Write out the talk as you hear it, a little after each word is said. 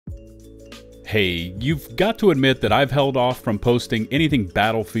Hey, you've got to admit that I've held off from posting anything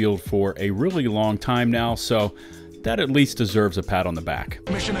Battlefield for a really long time now, so that at least deserves a pat on the back.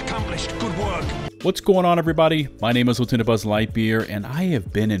 Mission accomplished. Good work. What's going on, everybody? My name is Lieutenant Buzz Lightyear, and I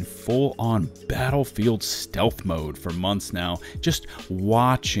have been in full-on Battlefield stealth mode for months now, just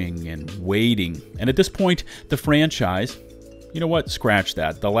watching and waiting. And at this point, the franchise, you know what, scratch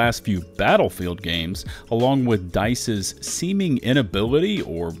that. The last few Battlefield games, along with DICE's seeming inability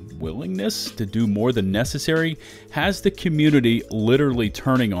or willingness to do more than necessary, has the community literally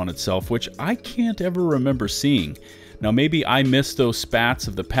turning on itself, which I can't ever remember seeing. Now, maybe I missed those spats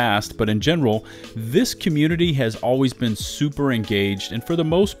of the past, but in general, this community has always been super engaged and for the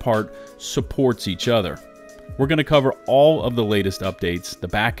most part, supports each other. We're going to cover all of the latest updates, the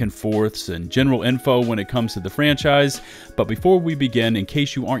back and forths, and general info when it comes to the franchise. But before we begin, in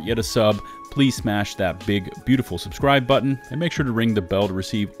case you aren't yet a sub, please smash that big, beautiful subscribe button and make sure to ring the bell to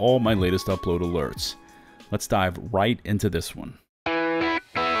receive all my latest upload alerts. Let's dive right into this one.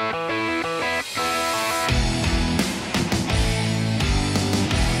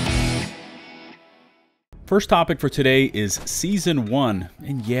 First topic for today is Season 1,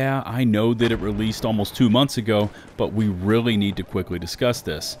 and yeah, I know that it released almost 2 months ago, but we really need to quickly discuss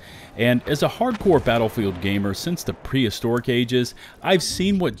this. And as a hardcore Battlefield gamer since the prehistoric ages, I've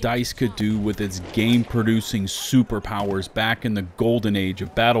seen what DICE could do with its game-producing superpowers back in the golden age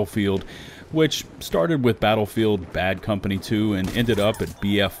of Battlefield, which started with Battlefield Bad Company 2 and ended up at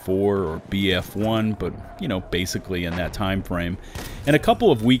BF4 or BF1, but, you know, basically in that time frame. In a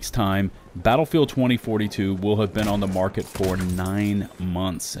couple of weeks' time, Battlefield 2042 will have been on the market for 9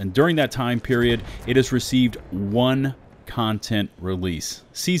 months, and during that time period, it has received one content release.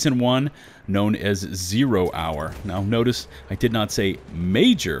 Season 1, known as 0 Hour. Now notice I did not say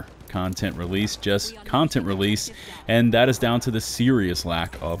major content release, just content release, and that is down to the serious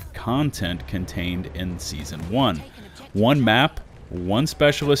lack of content contained in Season 1. One map, one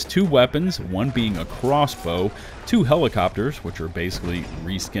specialist, 2 weapons, one being a crossbow, 2 helicopters, which are basically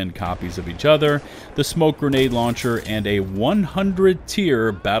reskinned copies of each other, the smoke grenade launcher, and a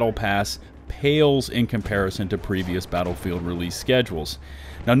 100-tier battle pass pales in comparison to previous Battlefield release schedules.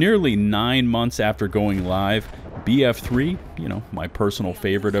 Now, nearly 9 months after going live, BF3, you know, my personal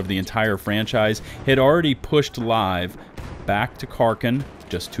favorite of the entire franchise, had already pushed live back to Karkin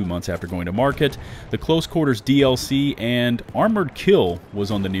just 2 months after going to market. The Close Quarters DLC and Armored Kill was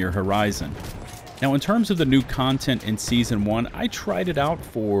on the near horizon. Now, in terms of the new content in Season 1, I tried it out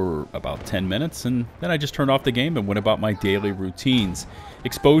for about 10 minutes, and then I just turned off the game and went about my daily routines.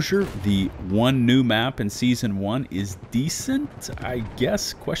 Exposure, the one new map in Season 1, is decent, I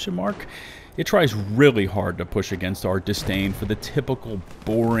guess, question mark. It tries really hard to push against our disdain for the typical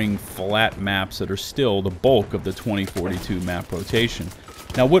boring, flat maps that are still the bulk of the 2042 map rotation.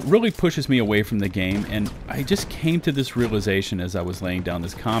 Now, what really pushes me away from the game, and I just came to this realization as I was laying down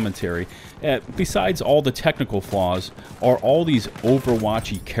this commentary, besides all the technical flaws, are all these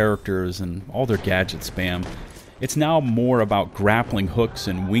Overwatchy characters and all their gadget spam. It's now more about grappling hooks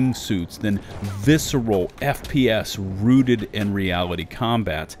and wingsuits than visceral FPS rooted in reality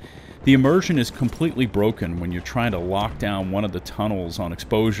combat. The immersion is completely broken when you're trying to lock down one of the tunnels on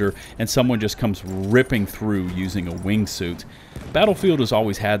exposure and someone just comes ripping through using a wingsuit. Battlefield has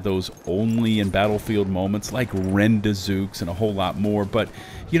always had those only in Battlefield moments like Rendezvous and a whole lot more, but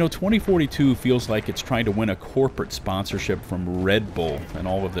you know, 2042 feels like it's trying to win a corporate sponsorship from Red Bull and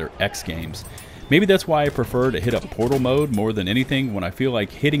all of their X games. Maybe that's why I prefer to hit up Portal mode more than anything when I feel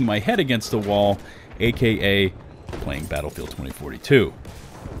like hitting my head against the wall, aka playing Battlefield 2042.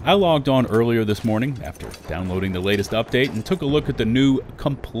 I logged on earlier this morning after downloading the latest update and took a look at the new,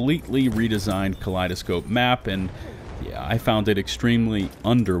 completely redesigned Kaleidoscope map, and yeah, I found it extremely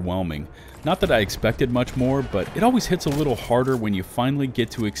underwhelming. Not that I expected much more, but it always hits a little harder when you finally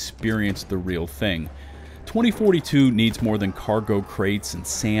get to experience the real thing. 2042 needs more than cargo crates and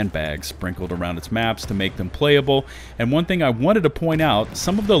sandbags sprinkled around its maps to make them playable, and one thing I wanted to point out,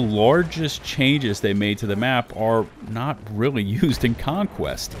 some of the largest changes they made to the map are not really used in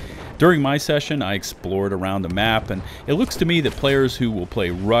Conquest. During my session, I explored around the map, and it looks to me that players who will play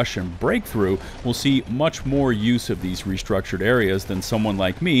Rush and Breakthrough will see much more use of these restructured areas than someone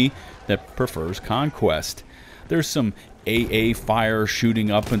like me that prefers Conquest. There's some AA fire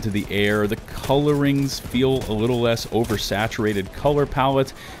shooting up into the air, the colorings feel a little less oversaturated color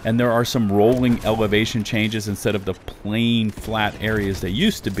palette, and there are some rolling elevation changes instead of the plain flat areas they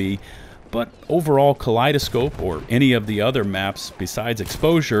used to be. But overall, Kaleidoscope, or any of the other maps besides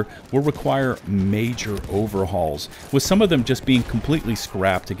Exposure, will require major overhauls, with some of them just being completely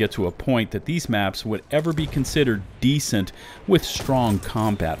scrapped to get to a point that these maps would ever be considered decent with strong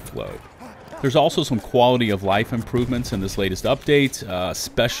combat flow. There's also some quality of life improvements in this latest update,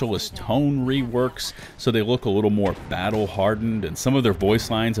 specialist tone reworks so they look a little more battle hardened, and some of their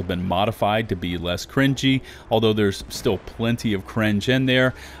voice lines have been modified to be less cringy, although there's still plenty of cringe in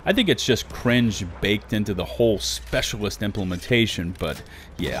there. I think it's just cringe baked into the whole specialist implementation, but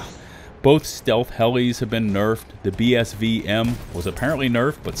yeah. Both stealth helis have been nerfed. The BSV-M was apparently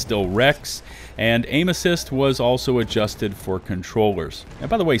nerfed, but still wrecks. And aim assist was also adjusted for controllers.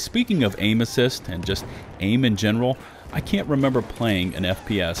 And by the way, speaking of aim assist and just aim in general, I can't remember playing an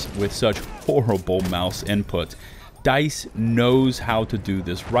FPS with such horrible mouse input. DICE knows how to do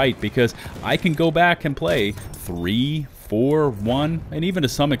this right, because I can go back and play 3, 4, 1, and even to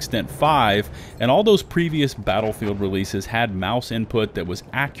some extent 5, and all those previous Battlefield releases had mouse input that was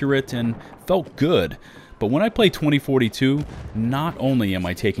accurate and felt good. But when I play 2042, not only am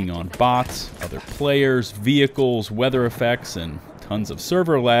I taking on bots, other players, vehicles, weather effects, and tons of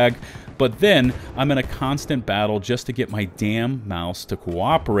server lag, but then I'm in a constant battle just to get my damn mouse to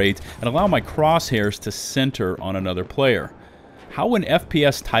cooperate and allow my crosshairs to center on another player. How an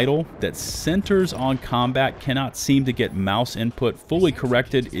FPS title that centers on combat cannot seem to get mouse input fully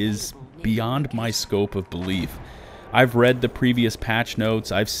corrected is beyond my scope of belief. I've read the previous patch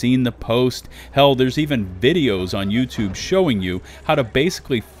notes, I've seen the post, hell, there's even videos on YouTube showing you how to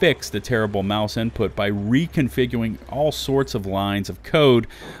basically fix the terrible mouse input by reconfiguring all sorts of lines of code,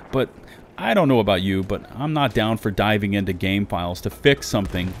 but I don't know about you, but I'm not down for diving into game files to fix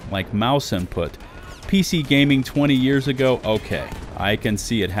something like mouse input. PC gaming 20 years ago, okay, I can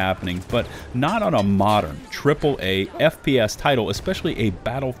see it happening, but not on a modern AAA FPS title, especially a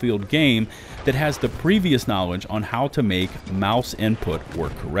Battlefield game that has the previous knowledge on how to make mouse input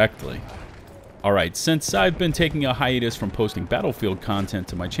work correctly. Alright, since I've been taking a hiatus from posting Battlefield content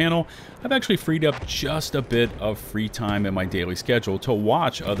to my channel, I've actually freed up just a bit of free time in my daily schedule to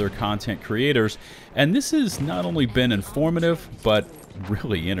watch other content creators, and this has not only been informative, but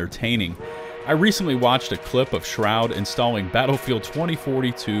really entertaining. I recently watched a clip of Shroud installing Battlefield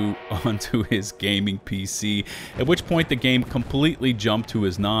 2042 onto his gaming PC, at which point the game completely jumped to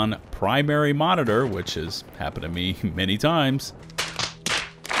his non-primary monitor, which has happened to me many times.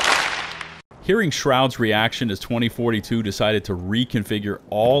 Hearing Shroud's reaction as 2042 decided to reconfigure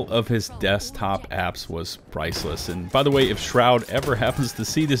all of his desktop apps was priceless. And by the way, if Shroud ever happens to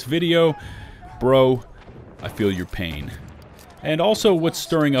see this video, bro, I feel your pain. And also, what's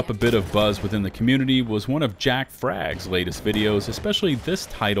stirring up a bit of buzz within the community was one of Jack Fragg's latest videos, especially this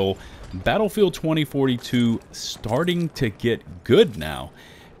title, Battlefield 2042 starting to get good now.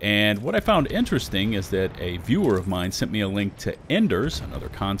 And what I found interesting is that a viewer of mine sent me a link to Ender's, another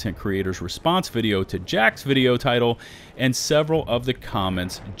content creator's response video to Jack's video title, and several of the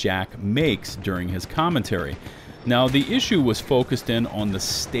comments Jack makes during his commentary. Now, the issue was focused in on the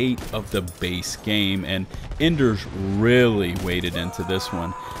state of the base game, and Ender's really waded into this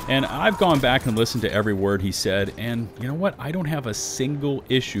one. And I've gone back and listened to every word he said, and you know what? I don't have a single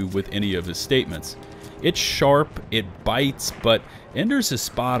issue with any of his statements. It's sharp, it bites, but Ender's is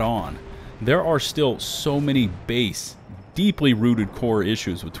spot on. There are still so many base, deeply rooted core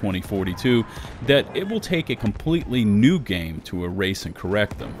issues with 2042 that it will take a completely new game to erase and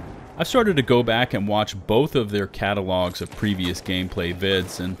correct them. I've started to go back and watch both of their catalogs of previous gameplay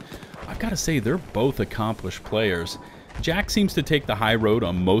vids, and I've got to say they're both accomplished players. Jack seems to take the high road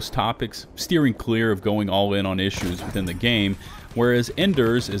on most topics, steering clear of going all in on issues within the game, whereas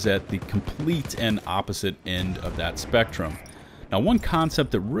Ender's is at the complete and opposite end of that spectrum. Now, one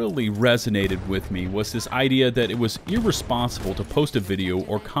concept that really resonated with me was this idea that it was irresponsible to post a video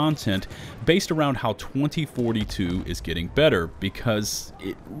or content based around how 2042 is getting better, because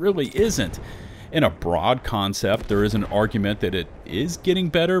it really isn't. In a broad concept, there is an argument that it is getting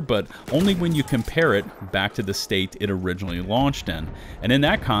better, but only when you compare it back to the state it originally launched in. And in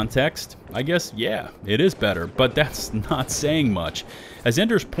that context, I guess, yeah, it is better, but that's not saying much. As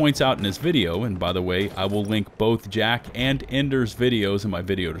Enders points out in his video, and by the way, I will link both Jack and Enders' videos in my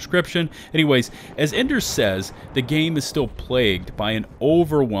video description. Anyways, as Enders says, the game is still plagued by an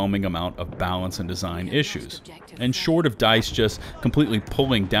overwhelming amount of balance and design issues. And short of DICE just completely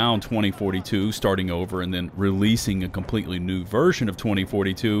pulling down 2042, starting over, and then releasing a completely new version of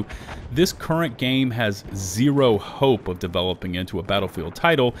 2042, this current game has zero hope of developing into a Battlefield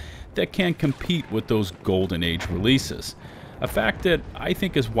title that can compete with those Golden Age releases. A fact that I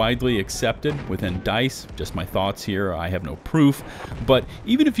think is widely accepted within DICE, just my thoughts here, I have no proof, but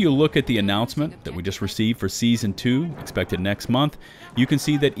even if you look at the announcement that we just received for Season 2, expected next month, you can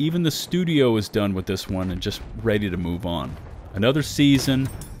see that even the studio is done with this one and just ready to move on. Another season,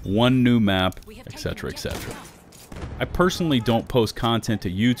 one new map, etc., etc. I personally don't post content to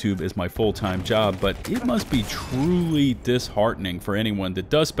YouTube as my full-time job, but it must be truly disheartening for anyone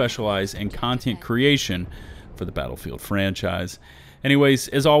that does specialize in content creation for the Battlefield franchise. Anyways,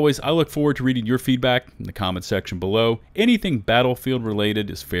 as always, I look forward to reading your feedback in the comment section below. Anything Battlefield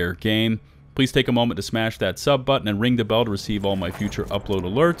related is fair game. Please take a moment to smash that sub button and ring the bell to receive all my future upload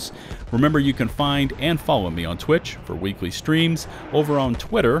alerts. Remember, you can find and follow me on Twitch for weekly streams, over on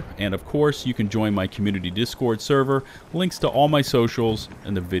Twitter, and of course, you can join my community Discord server. Links to all my socials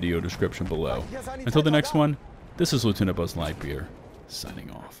in the video description below. Until the next one, this is Lieutenant Buzz Lightyear,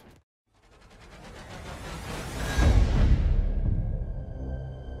 signing off.